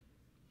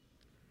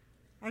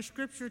Our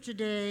scripture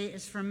today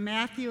is from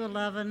Matthew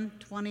 11,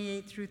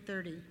 28 through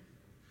 30.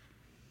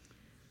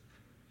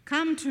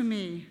 Come to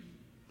me,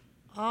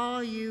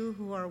 all you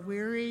who are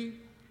weary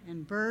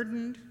and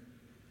burdened,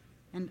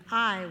 and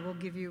I will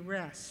give you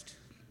rest.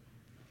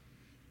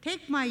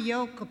 Take my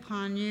yoke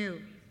upon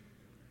you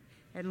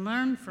and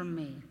learn from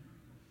me,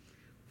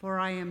 for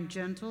I am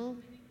gentle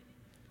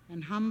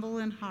and humble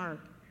in heart,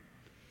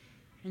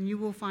 and you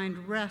will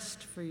find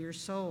rest for your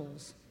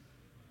souls.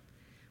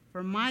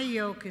 For my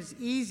yoke is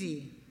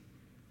easy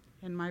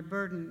and my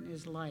burden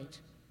is light.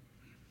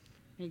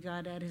 May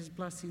God add his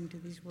blessing to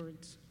these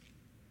words.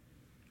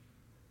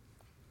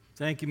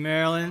 Thank you,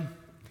 Marilyn.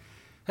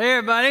 Hey,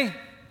 everybody.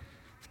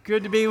 It's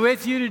good to be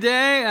with you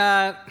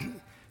today.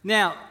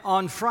 Now,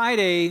 on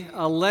Friday,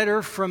 a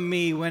letter from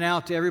me went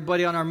out to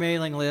everybody on our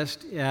mailing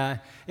list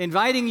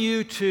inviting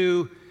you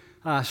to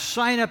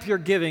sign up your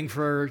giving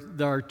for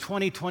our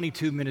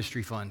 2022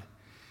 ministry fund.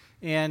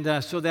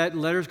 And so that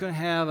letter's going to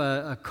have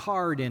a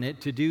card in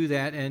it to do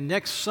that. And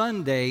next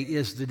Sunday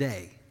is the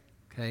day.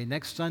 Okay,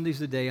 next Sunday's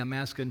the day. I'm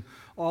asking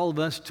all of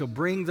us to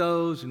bring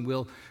those, and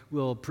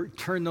we'll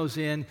turn those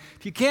in.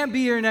 If you can't be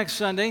here next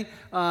Sunday,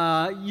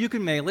 you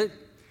can mail it.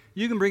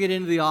 You can bring it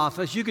into the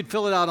office. You could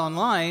fill it out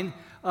online,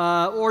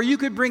 or you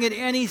could bring it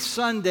any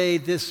Sunday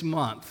this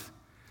month.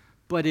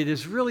 But it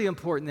is really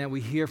important that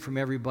we hear from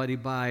everybody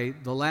by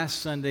the last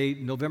Sunday,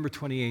 November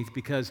 28th,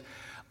 because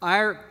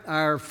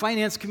our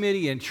finance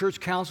committee and church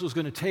council is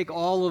going to take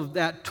all of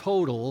that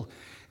total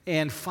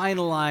and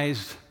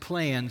finalize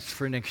plans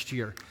for next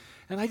year.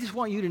 And I just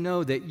want you to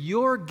know that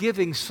your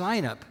giving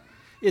sign-up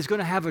is going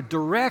to have a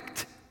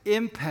direct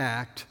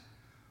impact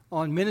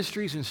on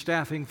ministries and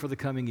staffing for the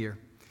coming year.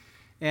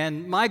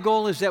 And my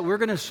goal is that we're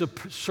going to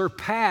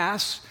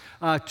surpass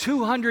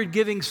 200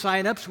 giving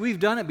sign-ups. We've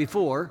done it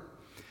before.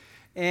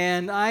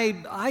 And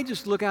I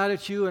just look out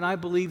at you and I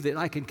believe that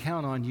I can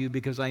count on you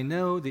because I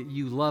know that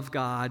you love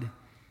God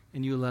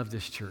and you love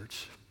this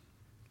church.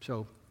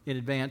 So, in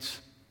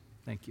advance,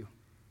 thank you.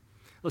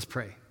 Let's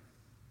pray.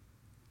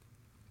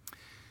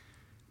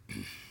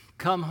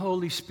 Come,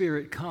 Holy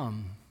Spirit,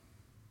 come.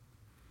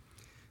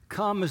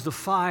 Come as the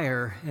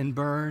fire and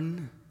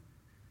burn.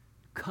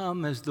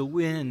 Come as the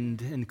wind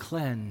and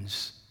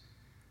cleanse.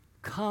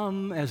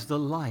 Come as the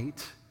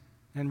light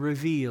and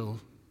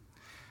reveal.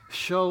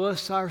 Show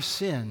us our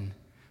sin,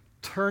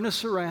 turn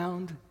us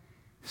around,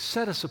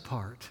 set us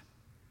apart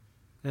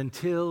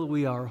until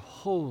we are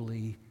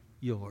wholly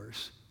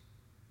yours.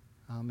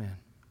 Amen.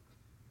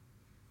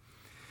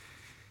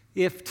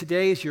 If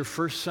today is your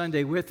first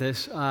Sunday with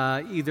us,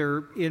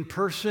 either in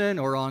person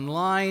or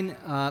online,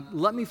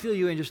 let me fill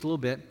you in just a little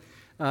bit.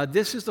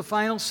 This is the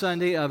final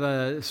Sunday of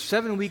a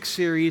 7-week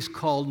series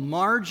called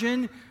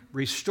Margin,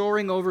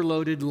 Restoring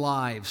Overloaded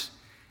Lives.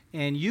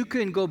 And you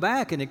can go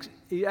back and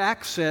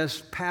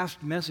access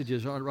past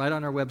messages right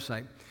on our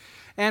website.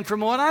 And from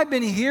what I've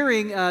been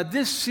hearing,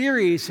 this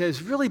series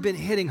has really been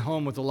hitting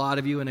home with a lot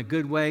of you in a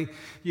good way.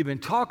 You've been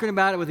talking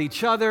about it with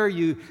each other.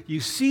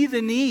 You see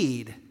the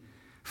need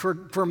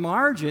for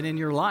margin in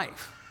your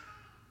life.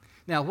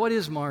 Now, what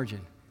is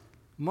margin?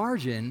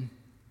 Margin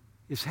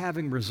is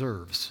having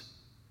reserves.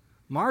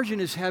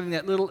 Margin is having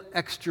that little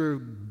extra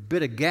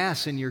bit of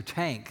gas in your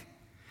tank.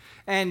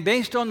 And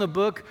based on the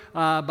book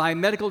by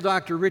medical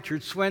doctor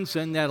Richard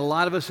Swenson that a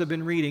lot of us have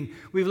been reading,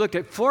 we've looked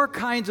at 4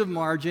 kinds of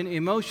margin: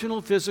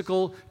 emotional,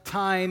 physical,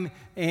 time,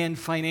 and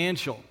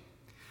financial.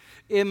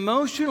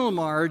 Emotional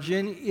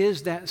margin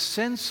is that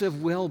sense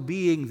of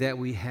well-being that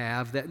we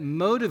have that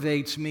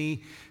motivates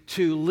me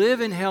to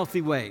live in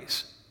healthy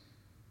ways.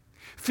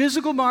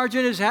 Physical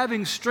margin is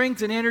having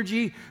strength and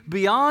energy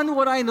beyond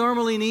what I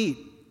normally need.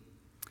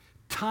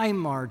 Time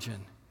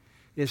margin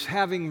is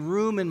having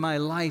room in my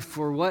life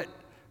for what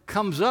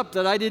comes up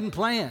that I didn't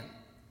plan.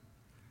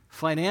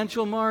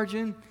 Financial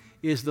margin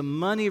is the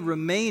money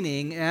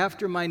remaining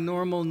after my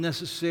normal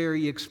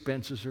necessary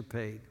expenses are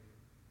paid.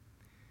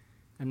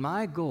 And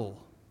my goal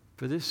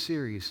for this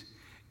series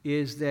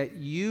is that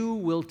you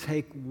will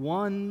take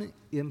one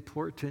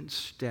important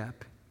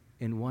step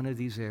in one of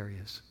these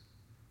areas.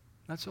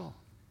 That's all.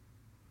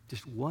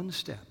 Just one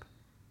step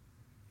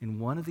in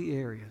one of the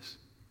areas.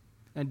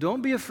 And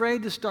don't be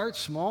afraid to start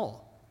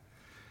small.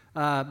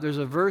 There's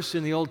a verse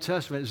in the Old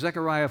Testament,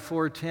 Zechariah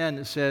 4:10,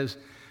 that says,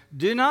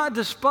 "Do not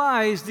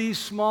despise these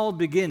small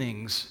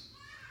beginnings,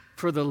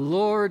 for the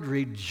Lord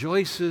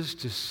rejoices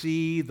to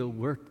see the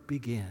work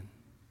begin."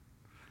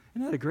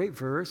 Isn't that a great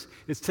verse?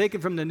 It's taken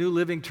from the New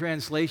Living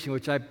Translation,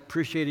 which I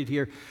appreciated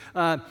here.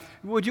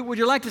 Would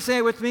you like to say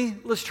it with me?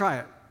 Let's try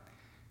it.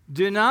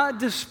 Do not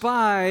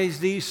despise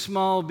these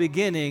small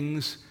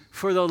beginnings,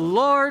 for the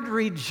Lord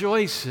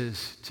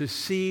rejoices to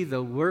see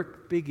the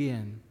work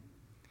begin.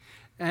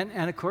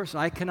 And of course,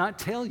 I cannot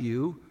tell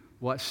you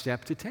what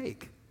step to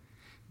take.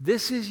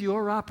 This is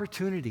your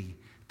opportunity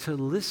to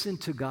listen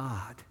to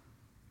God.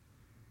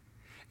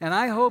 And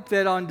I hope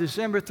that on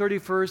December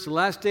 31st, the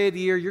last day of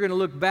the year, you're going to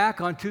look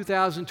back on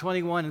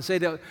 2021 and say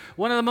that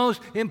one of the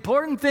most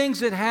important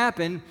things that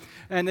happened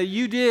and that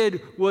you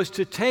did was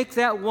to take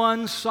that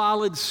one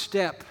solid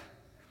step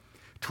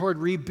toward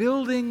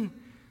rebuilding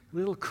a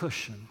little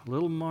cushion, a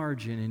little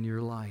margin in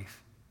your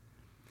life.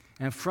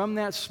 And from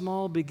that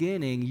small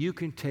beginning, you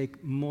can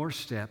take more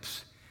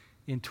steps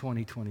in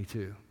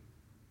 2022.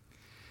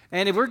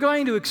 And if we're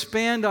going to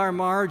expand our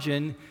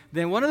margin,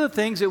 then one of the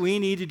things that we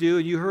need to do,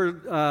 and you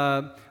heard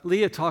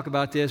Leah talk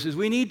about this, is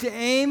we need to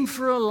aim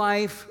for a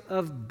life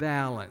of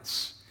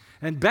balance.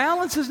 And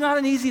balance is not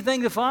an easy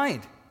thing to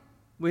find.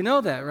 We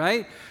know that,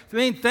 right? I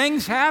mean,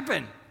 things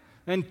happen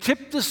and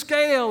tip the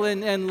scale,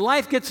 and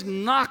life gets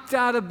knocked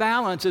out of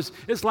balance.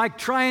 It's like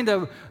trying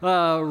to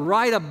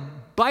ride a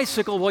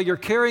bicycle while you're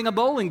carrying a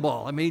bowling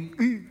ball. I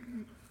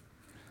mean,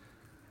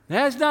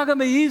 that's not going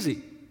to be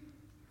easy.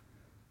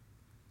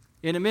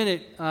 In a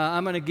minute,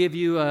 I'm going to give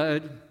you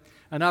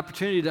an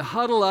opportunity to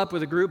huddle up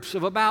with a groups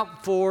of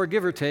about 4,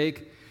 give or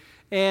take.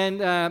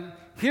 And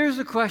here's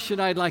the question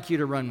I'd like you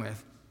to run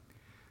with.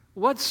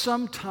 What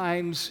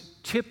sometimes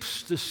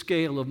tips the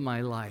scale of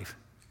my life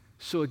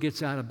so it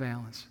gets out of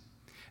balance?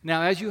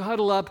 Now, as you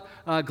huddle up,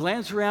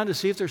 glance around to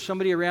see if there's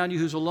somebody around you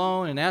who's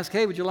alone and ask,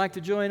 hey, would you like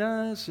to join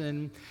us?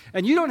 And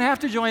you don't have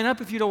to join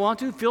up if you don't want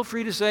to. Feel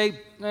free to say,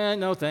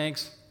 no,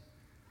 thanks.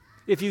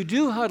 If you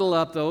do huddle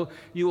up, though,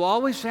 you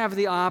always have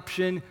the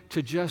option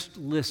to just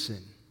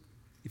listen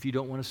if you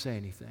don't want to say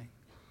anything.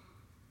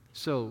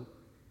 So,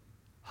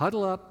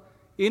 huddle up,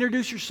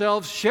 introduce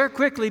yourselves, share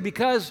quickly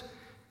because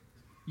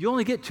you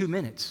only get 2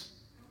 minutes,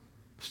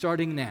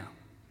 starting now.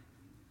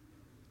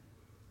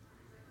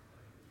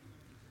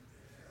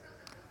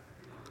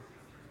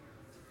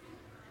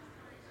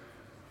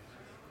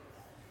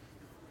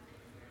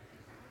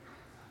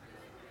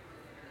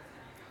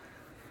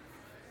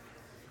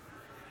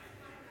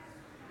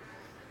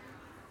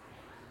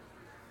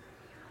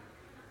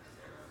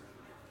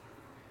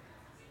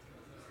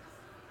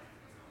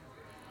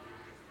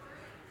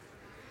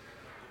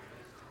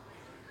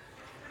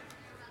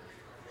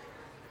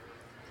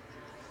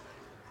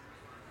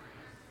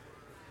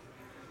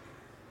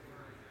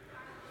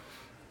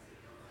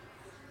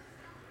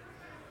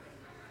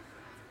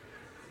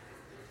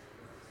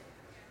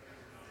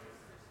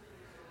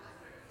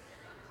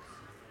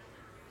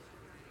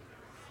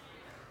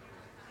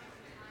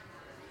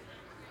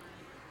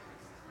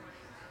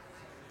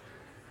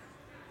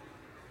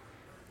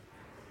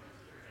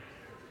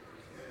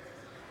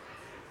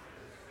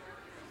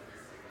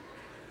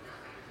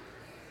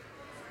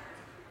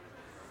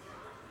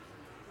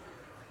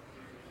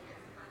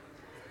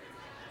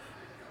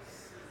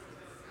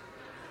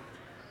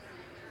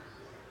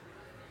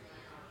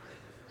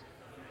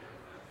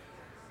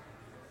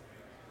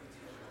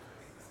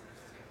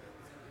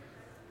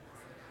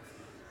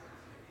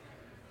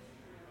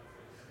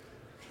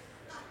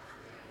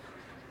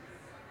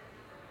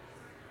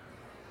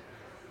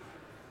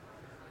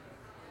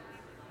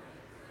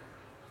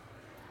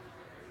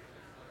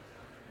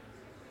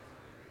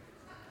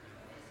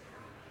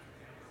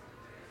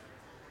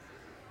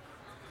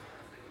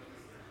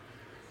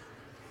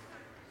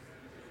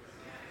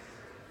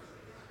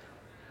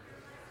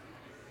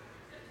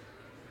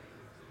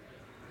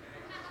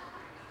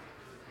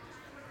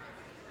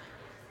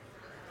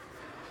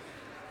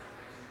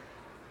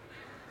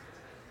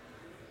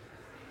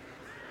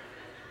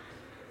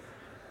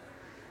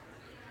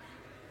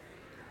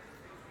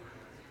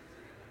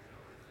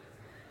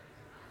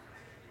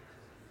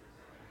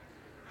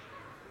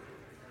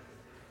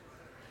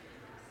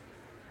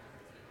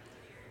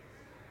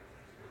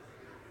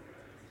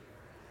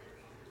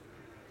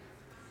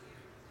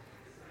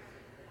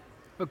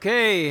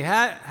 Okay,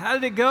 how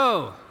did it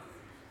go?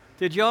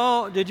 Did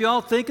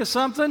y'all think of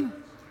something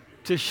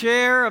to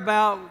share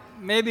about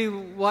maybe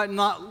what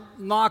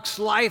knocks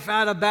life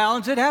out of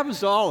balance? It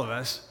happens to all of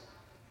us.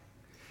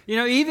 You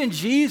know, even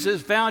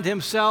Jesus found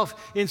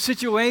himself in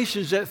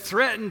situations that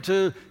threatened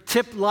to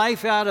tip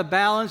life out of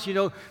balance. You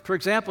know, for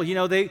example, he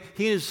and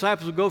his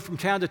disciples would go from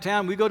town to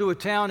town. We go to a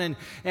town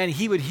and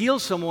he would heal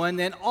someone.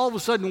 Then all of a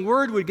sudden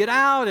word would get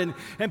out and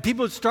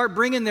people would start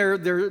bringing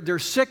their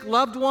sick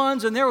loved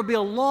ones, and there would be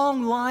a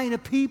long line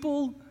of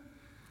people.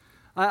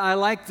 I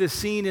like this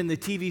scene in the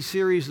TV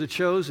series The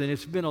Chosen.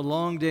 It's been a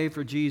long day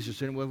for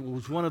Jesus, and it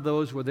was one of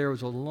those where there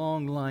was a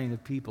long line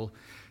of people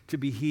to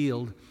be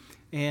healed.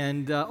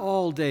 And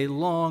all day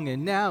long,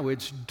 and now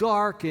it's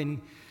dark, and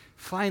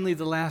finally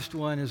the last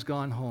one has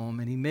gone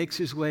home, and he makes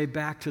his way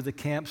back to the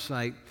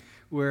campsite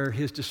where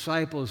his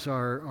disciples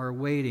are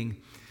waiting.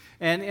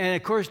 And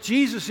of course,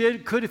 Jesus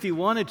could, if he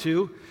wanted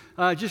to,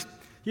 just,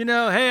 hey,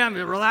 I'm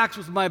going to relax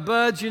with my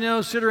buds,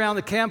 sit around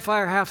the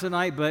campfire half the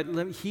night, but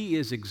he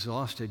is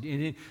exhausted.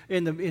 And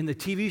in the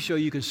TV show,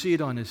 you can see it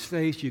on his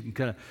face. You can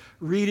kind of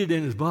read it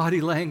in his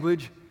body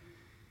language.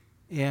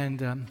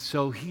 And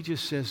so he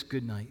just says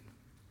good night.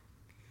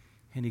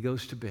 And he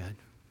goes to bed.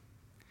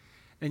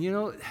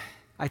 And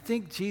I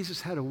think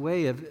Jesus had a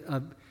way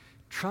of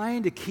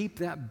trying to keep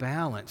that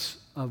balance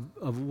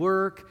of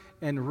work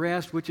and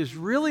rest, which is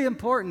really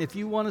important if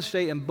you want to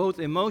stay both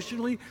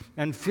emotionally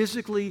and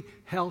physically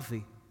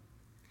healthy.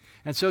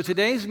 And so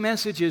today's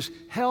message is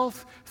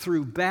health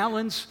through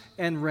balance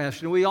and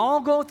rest. And we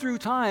all go through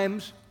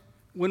times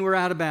when we're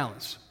out of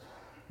balance.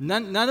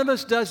 None of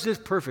us does this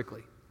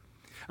perfectly.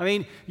 I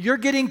mean, you're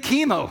getting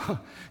chemo.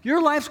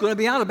 Your life's going to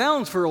be out of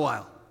balance for a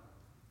while.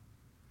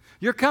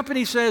 Your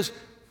company says,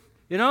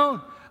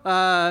 Cam,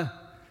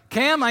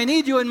 I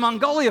need you in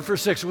Mongolia for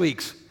 6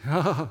 weeks.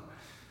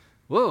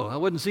 Whoa, I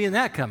wasn't seeing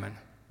that coming.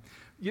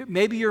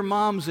 Maybe your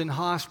mom's in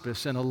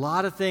hospice and a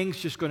lot of things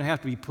just going to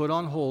have to be put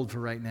on hold for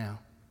right now.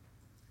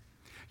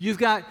 You've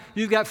got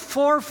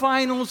 4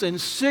 finals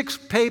and 6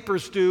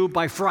 papers due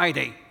by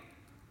Friday.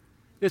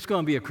 It's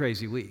going to be a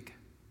crazy week.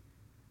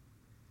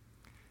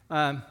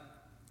 Now,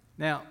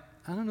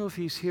 I don't know if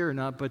he's here or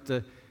not, but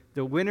the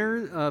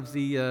winner of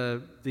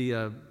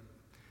the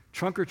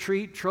Trunk or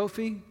Treat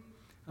trophy,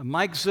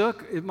 Mike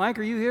Zook. Mike,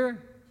 are you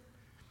here?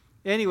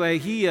 Anyway,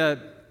 he had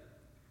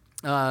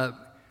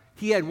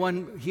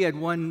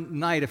one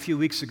night a few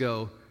weeks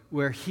ago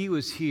where he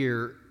was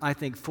here, I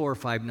think, 4 or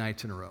 5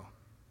 nights in a row.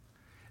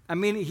 I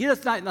mean,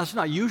 that's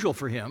not usual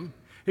for him.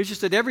 It's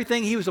just that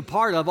everything he was a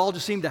part of all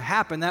just seemed to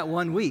happen that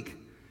one week.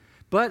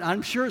 But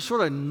I'm sure it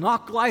sort of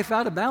knocked life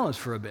out of balance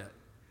for a bit,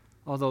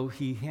 although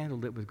he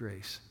handled it with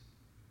grace.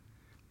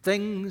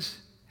 Things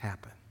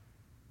happen.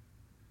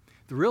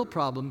 The real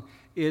problem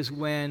is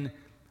when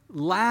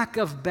lack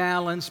of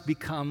balance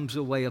becomes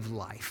a way of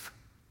life.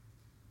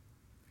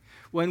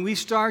 When we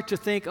start to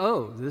think,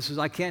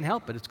 I can't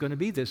help it, it's going to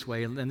be this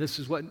way, and this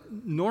is what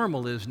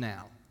normal is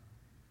now.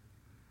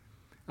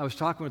 I was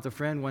talking with a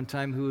friend one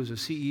time who was a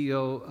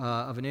CEO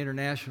of an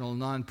international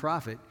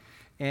nonprofit,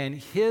 and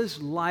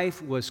his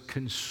life was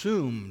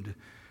consumed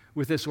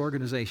with this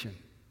organization.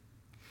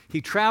 He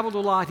traveled a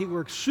lot, he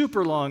worked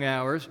super long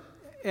hours,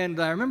 and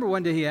I remember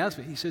one day he asked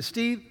me, he said,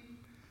 Steve,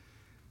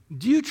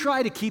 do you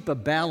try to keep a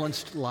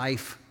balanced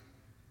life?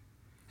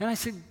 And I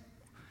said,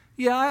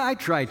 yeah, I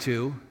try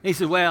to. And he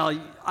said, well,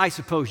 I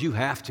suppose you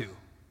have to,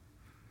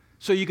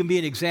 so you can be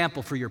an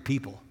example for your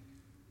people.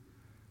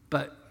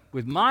 But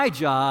with my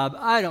job,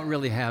 I don't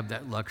really have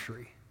that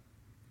luxury.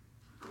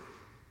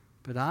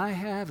 But I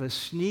have a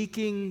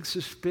sneaking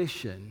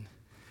suspicion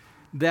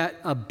that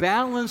a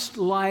balanced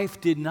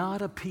life did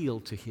not appeal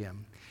to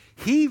him.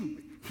 He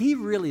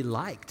really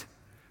liked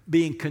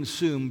being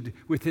consumed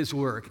with his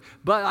work.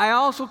 But I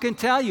also can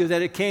tell you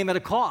that it came at a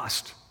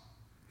cost.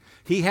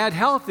 He had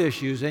health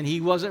issues, and he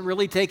wasn't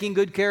really taking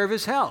good care of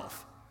his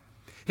health.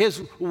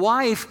 His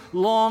wife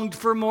longed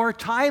for more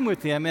time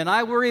with him, and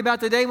I worry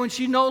about the day when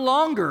she no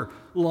longer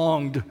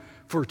longed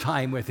for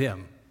time with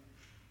him.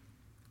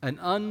 An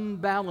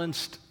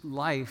unbalanced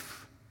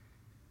life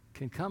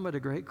can come at a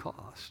great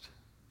cost.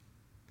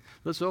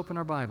 Let's open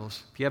our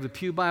Bibles. If you have a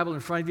pew Bible in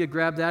front of you,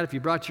 grab that. If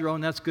you brought your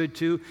own, that's good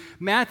too.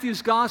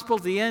 Matthew's Gospel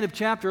at the end of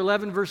chapter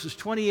 11, verses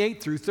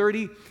 28 through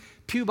 30.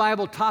 Pew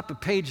Bible, top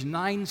of page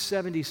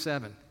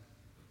 977.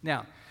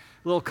 Now,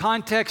 a little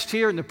context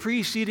here. In the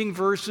preceding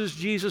verses,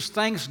 Jesus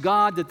thanks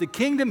God that the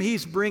kingdom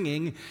he's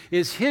bringing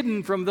is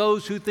hidden from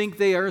those who think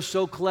they are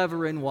so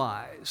clever and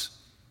wise.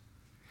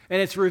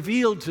 And it's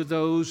revealed to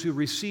those who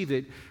receive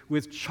it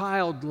with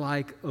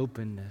childlike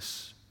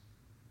openness.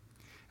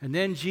 And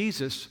then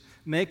Jesus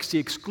makes the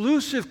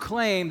exclusive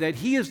claim that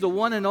he is the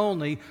one and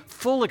only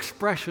full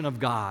expression of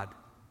God.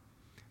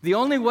 The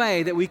only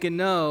way that we can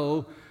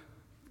know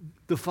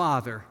the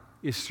Father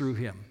is through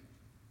him.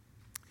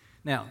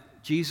 Now,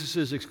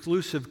 Jesus'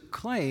 exclusive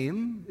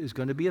claim is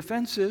going to be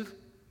offensive,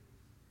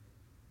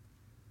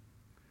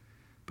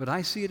 but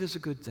I see it as a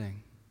good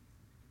thing.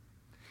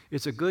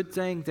 It's a good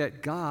thing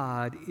that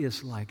God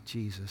is like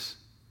Jesus.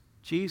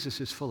 Jesus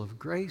is full of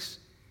grace,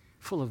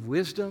 full of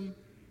wisdom.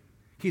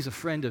 He's a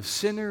friend of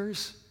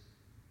sinners,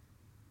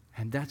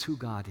 and that's who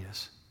God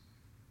is.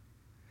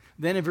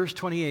 Then in verse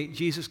 28,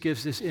 Jesus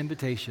gives this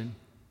invitation.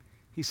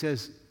 He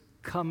says,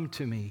 "Come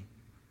to me,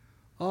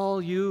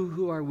 all you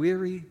who are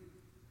weary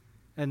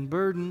and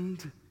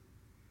burdened,"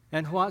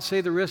 and what?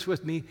 Say the rest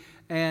with me,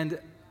 "and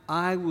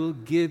I will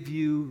give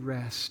you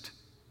rest."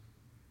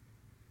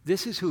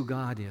 This is who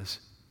God is.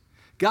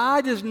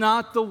 God is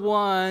not the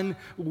one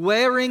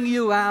wearing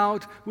you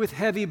out with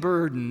heavy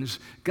burdens.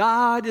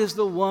 God is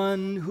the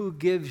one who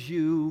gives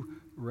you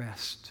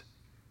rest.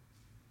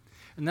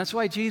 And that's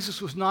why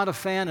Jesus was not a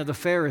fan of the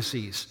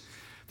Pharisees.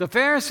 The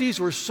Pharisees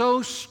were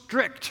so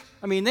strict.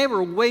 I mean, they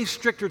were way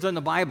stricter than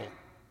the Bible.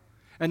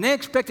 And they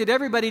expected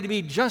everybody to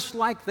be just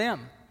like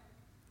them.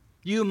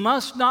 You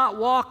must not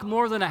walk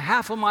more than a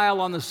half a mile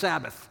on the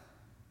Sabbath.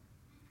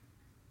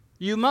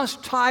 You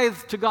must tithe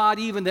to God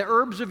even the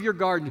herbs of your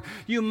garden.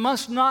 You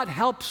must not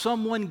help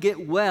someone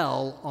get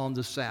well on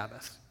the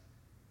Sabbath.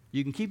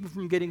 You can keep them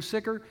from getting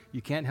sicker.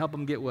 You can't help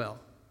them get well.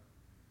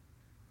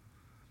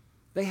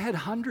 They had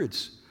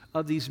hundreds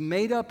of these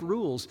made-up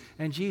rules,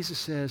 and Jesus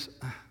says,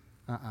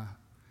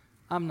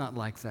 I'm not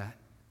like that.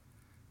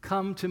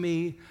 Come to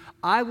me.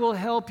 I will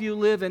help you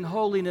live in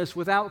holiness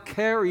without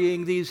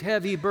carrying these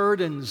heavy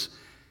burdens.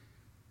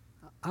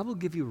 I will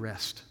give you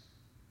rest.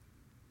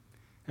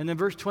 And then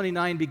verse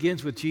 29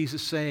 begins with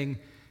Jesus saying,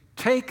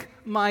 "Take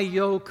my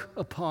yoke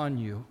upon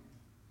you."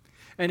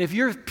 And if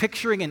you're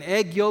picturing an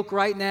egg yolk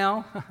right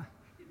now,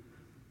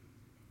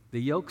 the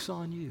yoke's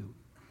on you.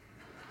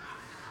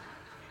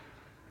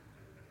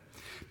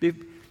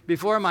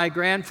 before my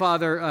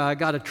grandfather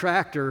got a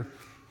tractor,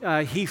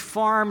 he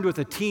farmed with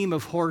a team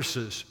of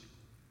horses.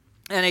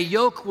 And a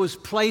yoke was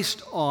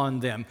placed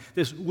on them.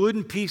 This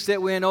wooden piece that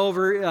went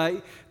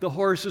over the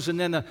horses, and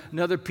then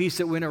another piece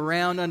that went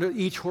around under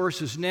each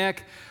horse's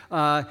neck.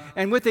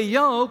 And with a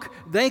yoke,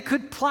 they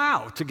could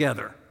plow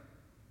together.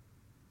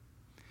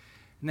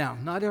 Now,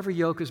 not every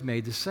yoke is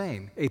made the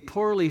same. A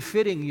poorly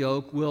fitting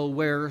yoke will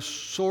wear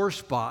sore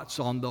spots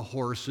on the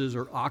horses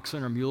or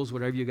oxen or mules,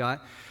 whatever you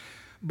got.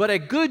 But a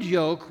good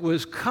yoke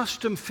was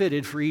custom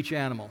fitted for each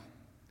animal,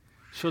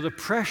 so the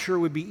pressure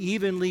would be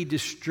evenly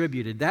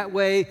distributed. That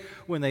way,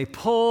 when they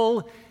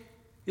pull,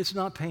 it's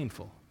not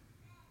painful.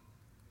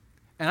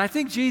 And I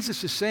think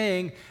Jesus is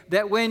saying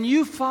that when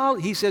you follow,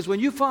 he says, when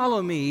you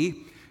follow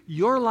me,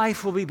 your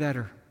life will be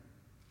better.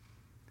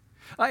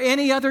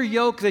 Any other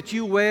yoke that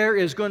you wear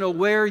is going to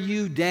wear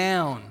you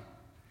down.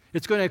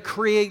 It's going to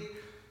create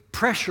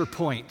pressure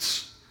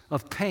points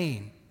of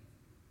pain.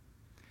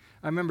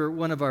 I remember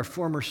one of our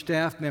former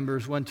staff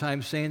members one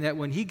time saying that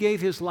when he gave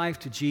his life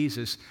to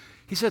Jesus,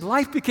 he said,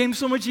 life became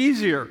so much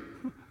easier.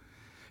 He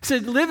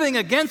said, living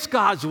against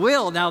God's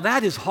will, now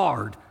that is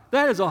hard.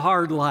 That is a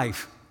hard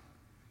life.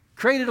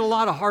 Created a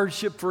lot of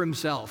hardship for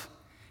himself.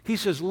 He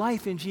says,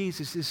 life in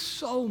Jesus is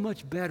so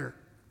much better.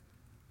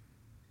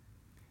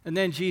 And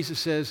then Jesus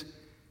says,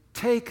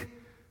 take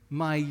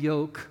my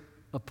yoke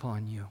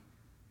upon you.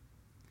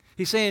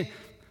 He's saying,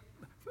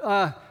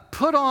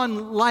 put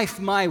on life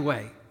my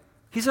way.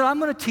 He said, I'm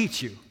going to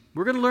teach you.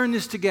 We're going to learn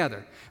this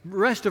together. The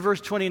rest of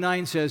verse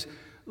 29 says,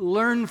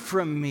 learn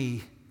from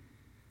me,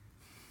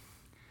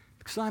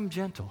 because I'm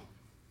gentle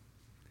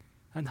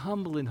and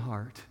humble in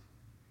heart,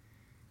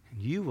 and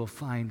you will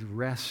find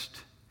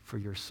rest for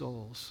your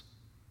souls.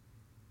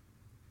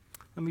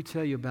 Let me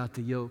tell you about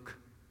the yoke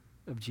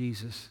of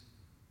Jesus.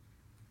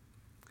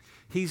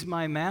 He's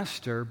my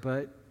master,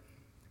 but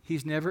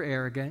he's never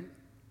arrogant,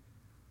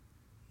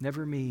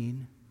 never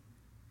mean.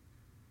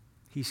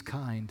 He's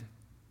kind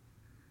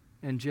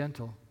and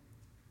gentle.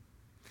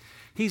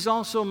 He's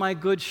also my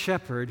good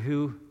shepherd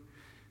who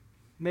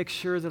makes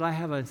sure that I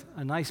have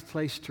a nice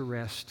place to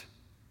rest,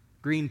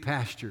 green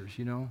pastures,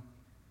 you know.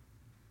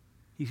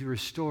 He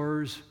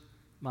restores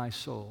my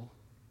soul.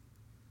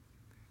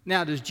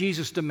 Now, does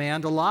Jesus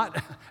demand a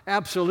lot?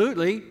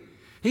 Absolutely.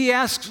 He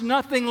asks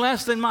nothing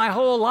less than my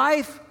whole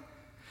life.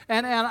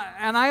 And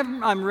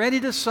I'm ready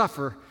to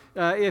suffer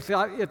if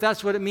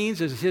that's what it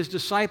means as his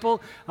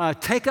disciple.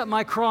 Take up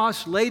my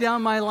cross, lay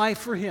down my life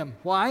for him.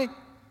 Why?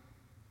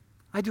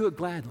 I do it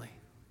gladly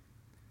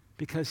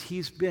because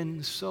he's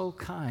been so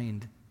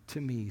kind to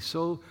me,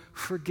 so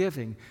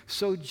forgiving,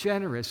 so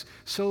generous,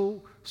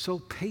 so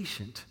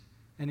patient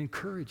and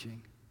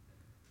encouraging.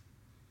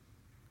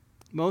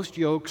 Most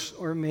yokes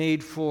are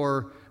made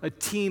for a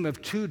team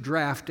of 2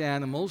 draft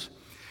animals.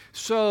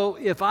 So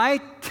if I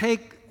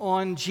take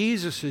on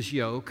Jesus'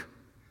 yoke,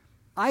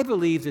 I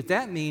believe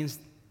that means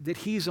that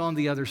he's on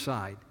the other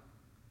side,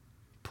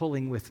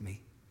 pulling with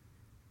me.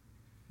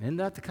 Isn't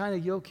that the kind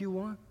of yoke you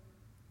want?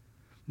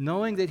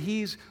 Knowing that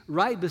he's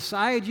right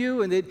beside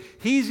you and that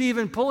he's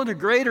even pulling a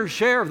greater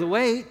share of the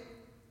weight.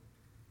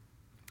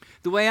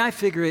 The way I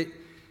figure it,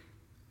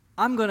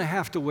 I'm going to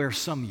have to wear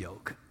some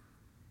yoke,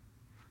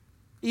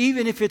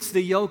 even if it's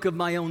the yoke of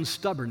my own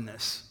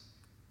stubbornness.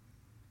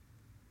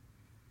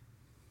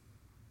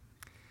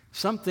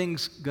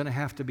 Something's going to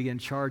have to be in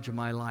charge of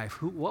my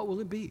life. What will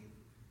it be?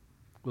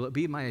 Will it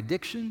be my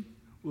addiction?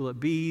 Will it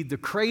be the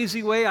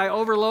crazy way I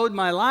overload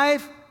my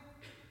life?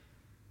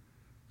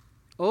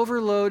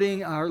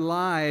 Overloading our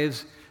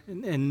lives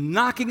and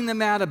knocking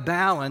them out of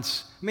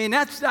balance. I mean,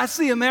 that's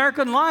the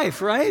American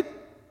life, right?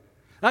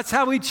 That's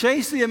how we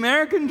chase the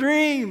American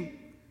dream.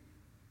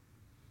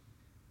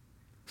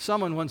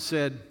 Someone once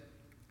said,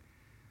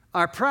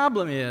 our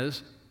problem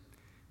is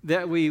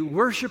that we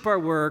worship our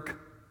work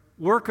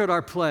at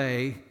our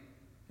play,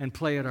 and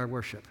play at our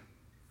worship.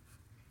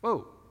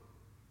 Whoa.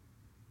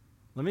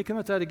 Let me come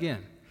at that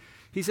again.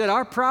 He said,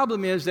 our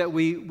problem is that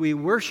we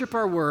worship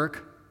our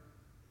work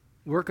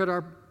at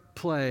our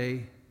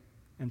play,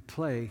 and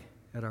play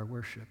at our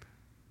worship.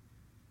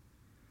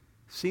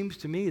 Seems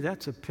to me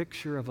that's a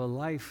picture of a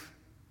life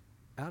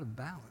out of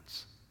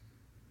balance.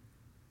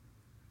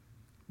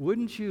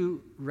 Wouldn't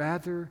you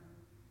rather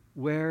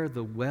wear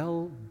the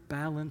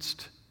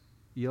well-balanced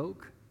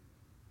yoke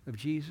of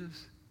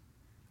Jesus?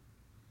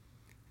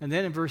 And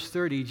then in verse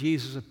 30,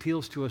 Jesus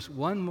appeals to us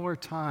one more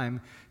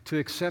time to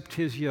accept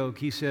his yoke.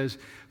 He says,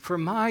 for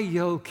my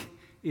yoke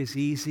is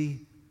easy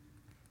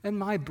and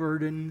my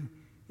burden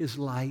is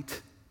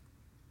light.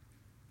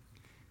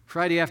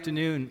 Friday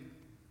afternoon,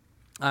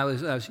 I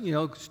was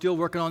still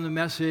working on the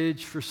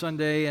message for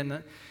Sunday,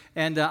 and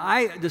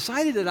I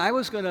decided that I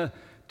was going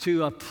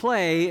to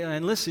play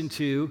and listen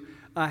to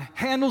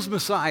Handel's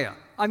Messiah.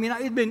 I mean,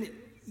 it had been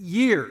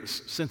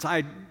years since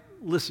I'd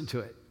listened to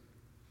it.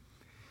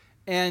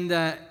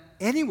 And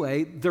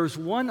anyway, there's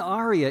one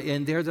aria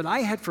in there that I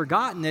had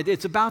forgotten.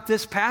 It's about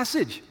this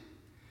passage.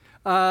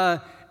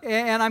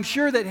 And I'm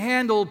sure that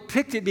Handel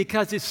picked it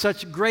because it's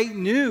such great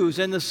news.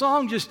 And the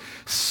song just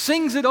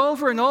sings it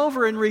over and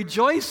over in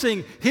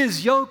rejoicing.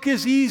 His yoke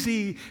is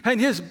easy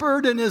and his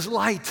burden is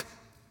light.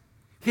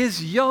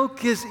 His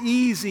yoke is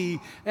easy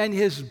and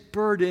his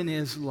burden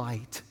is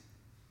light.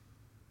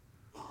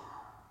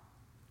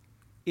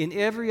 In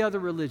every other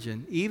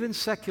religion, even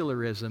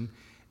secularism,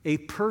 a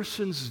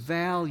person's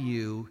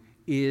value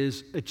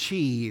is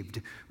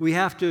achieved. We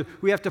have to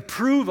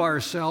prove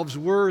ourselves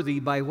worthy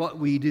by what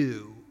we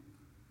do.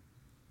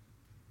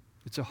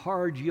 It's a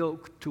hard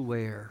yoke to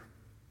wear.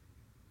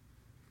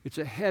 It's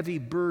a heavy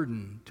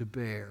burden to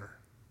bear.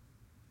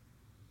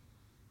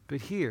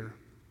 But here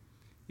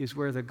is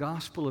where the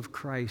gospel of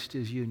Christ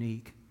is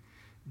unique.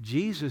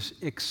 Jesus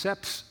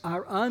accepts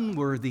our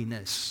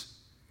unworthiness.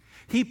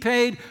 He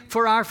paid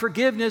for our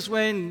forgiveness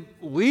when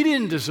we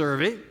didn't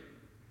deserve it.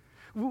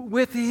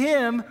 With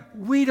Him,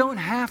 we don't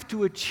have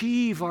to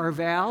achieve our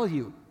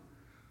value.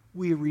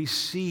 We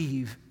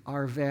receive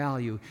our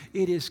value.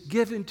 It is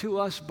given to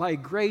us by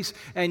grace,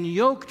 and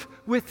yoked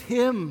with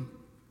Him,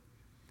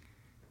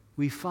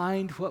 we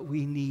find what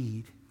we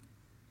need: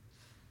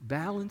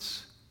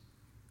 balance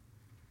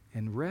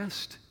and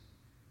rest.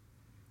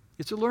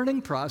 It's a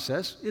learning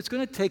process. It's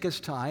going to take us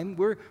time.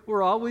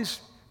 We're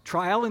always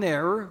trial and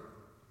error.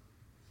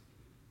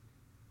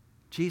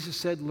 Jesus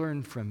said,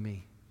 "Learn from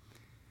me."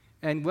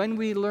 And when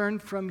we learn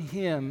from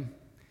Him,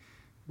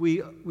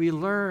 we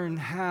learn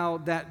how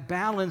that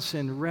balance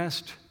and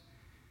rest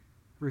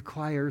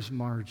requires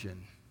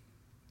margin.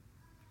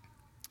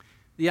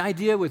 The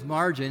idea with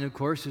margin, of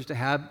course, is to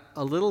have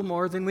a little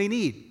more than we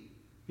need.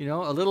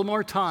 A little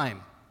more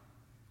time,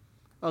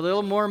 a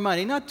little more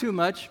money, not too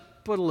much,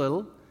 but a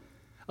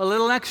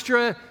little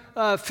extra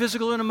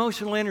physical and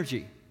emotional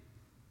energy.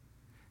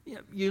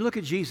 You look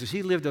at Jesus,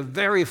 He lived a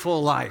very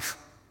full life,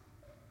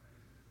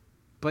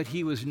 but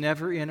He was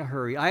never in a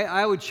hurry.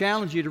 I would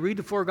challenge you to read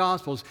the 4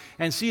 Gospels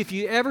and see if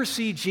you ever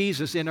see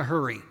Jesus in a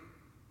hurry,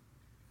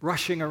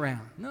 rushing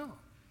around. No.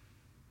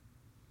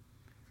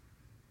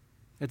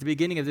 At the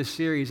beginning of this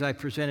series, I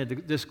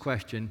presented this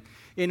question: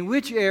 in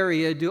which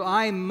area do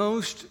I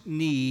most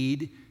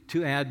need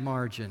to add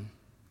margin?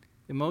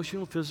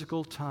 Emotional,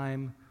 physical,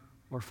 time,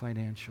 or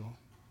financial?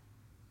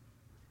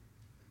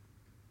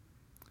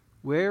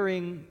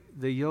 Wearing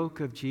the yoke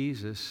of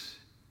Jesus,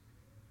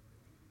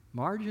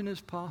 margin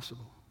is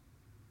possible.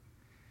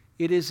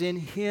 It is in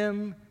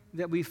Him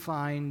that we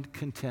find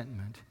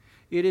contentment.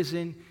 It is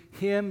in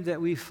Him that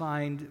we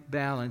find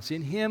balance.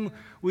 In Him,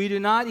 we do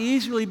not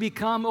easily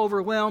become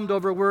overwhelmed,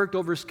 overworked,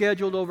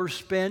 overscheduled,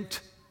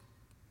 overspent.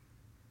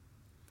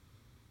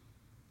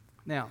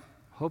 Now,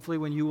 hopefully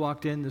when you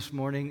walked in this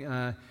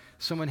morning,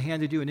 someone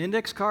handed you an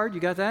index card. You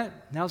got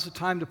that? Now's the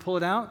time to pull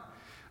it out.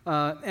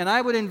 And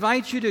I would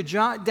invite you to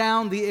jot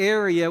down the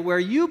area where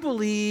you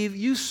believe,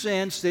 you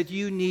sense that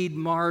you need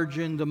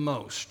margin the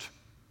most.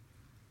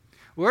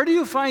 Where do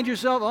you find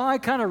yourself? I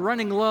kind of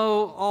running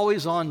low,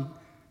 always on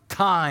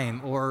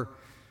time or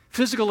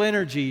physical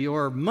energy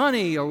or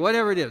money or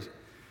whatever it is.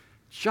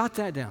 Jot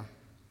that down.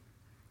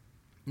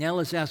 Now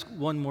let's ask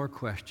one more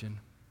question.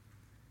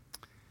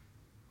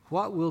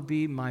 What will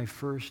be my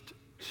first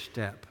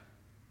step,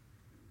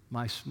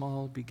 my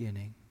small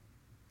beginning?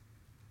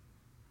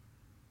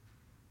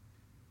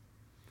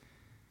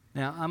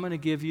 Now, I'm going to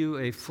give you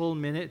a full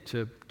minute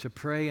to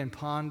pray and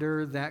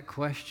ponder that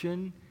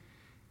question.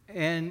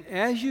 And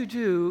as you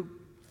do,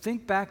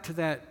 think back to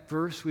that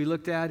verse we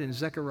looked at in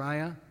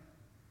Zechariah.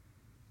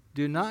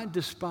 Do not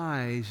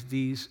despise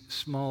these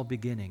small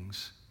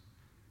beginnings,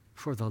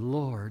 for the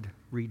Lord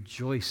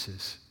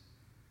rejoices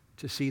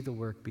to see the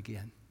work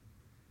begin.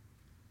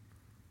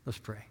 Let's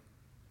pray.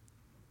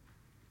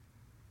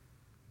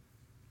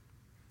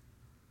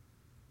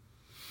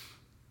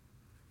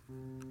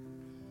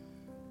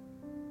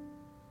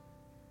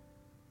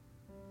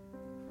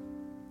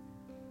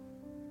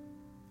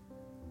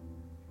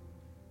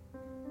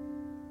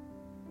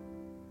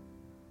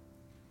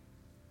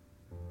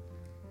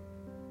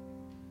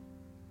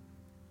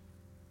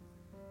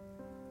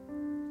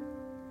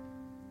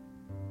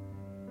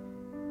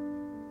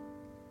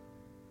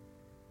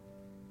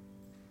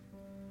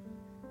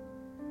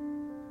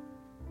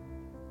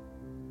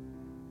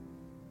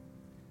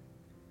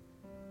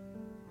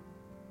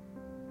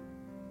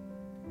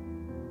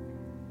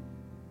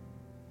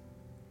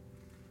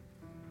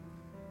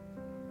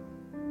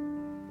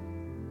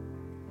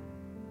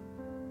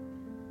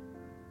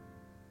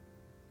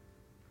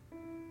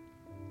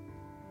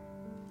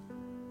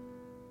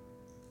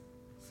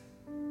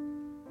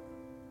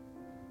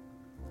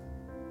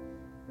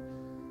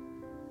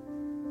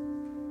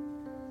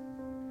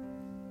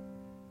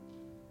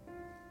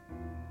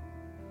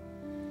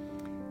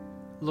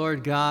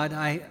 Lord God,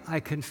 I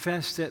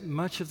confess that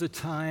much of the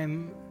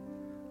time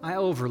I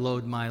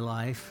overload my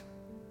life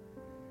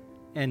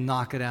and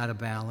knock it out of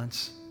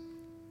balance.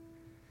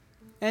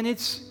 And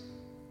it's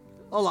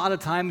a lot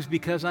of times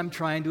because I'm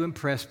trying to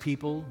impress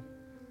people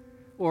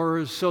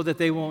or so that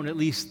they won't at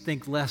least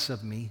think less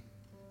of me.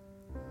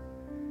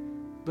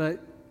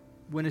 But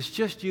when it's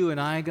just you and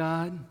I,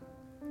 God,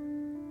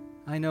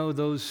 I know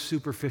those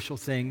superficial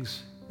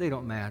things, they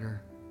don't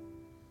matter.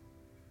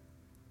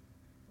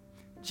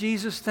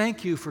 Jesus,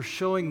 thank you for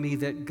showing me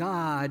that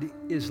God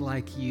is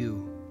like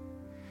you.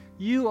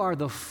 You are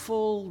the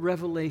full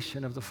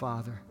revelation of the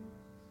Father.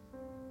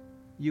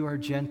 You are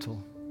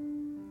gentle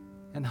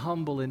and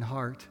humble in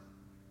heart.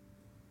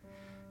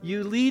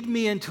 You lead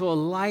me into a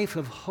life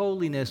of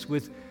holiness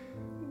with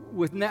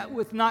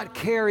not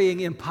carrying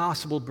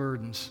impossible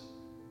burdens.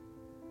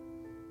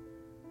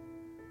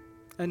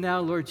 And now,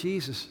 Lord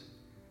Jesus,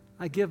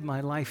 I give my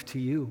life to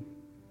you.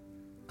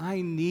 I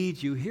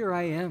need you. Here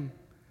I am.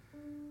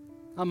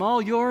 I'm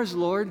all yours,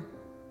 Lord.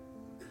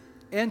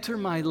 Enter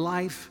my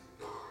life.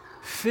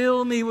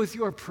 Fill me with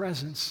your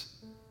presence.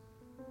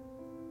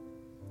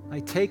 I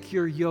take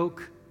your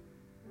yoke,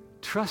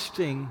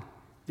 trusting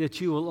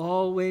that you will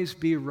always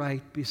be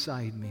right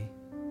beside me.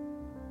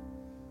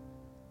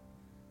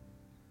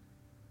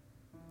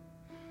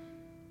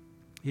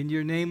 In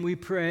your name we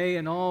pray,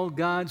 and all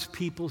God's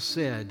people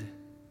said,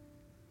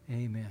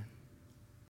 Amen.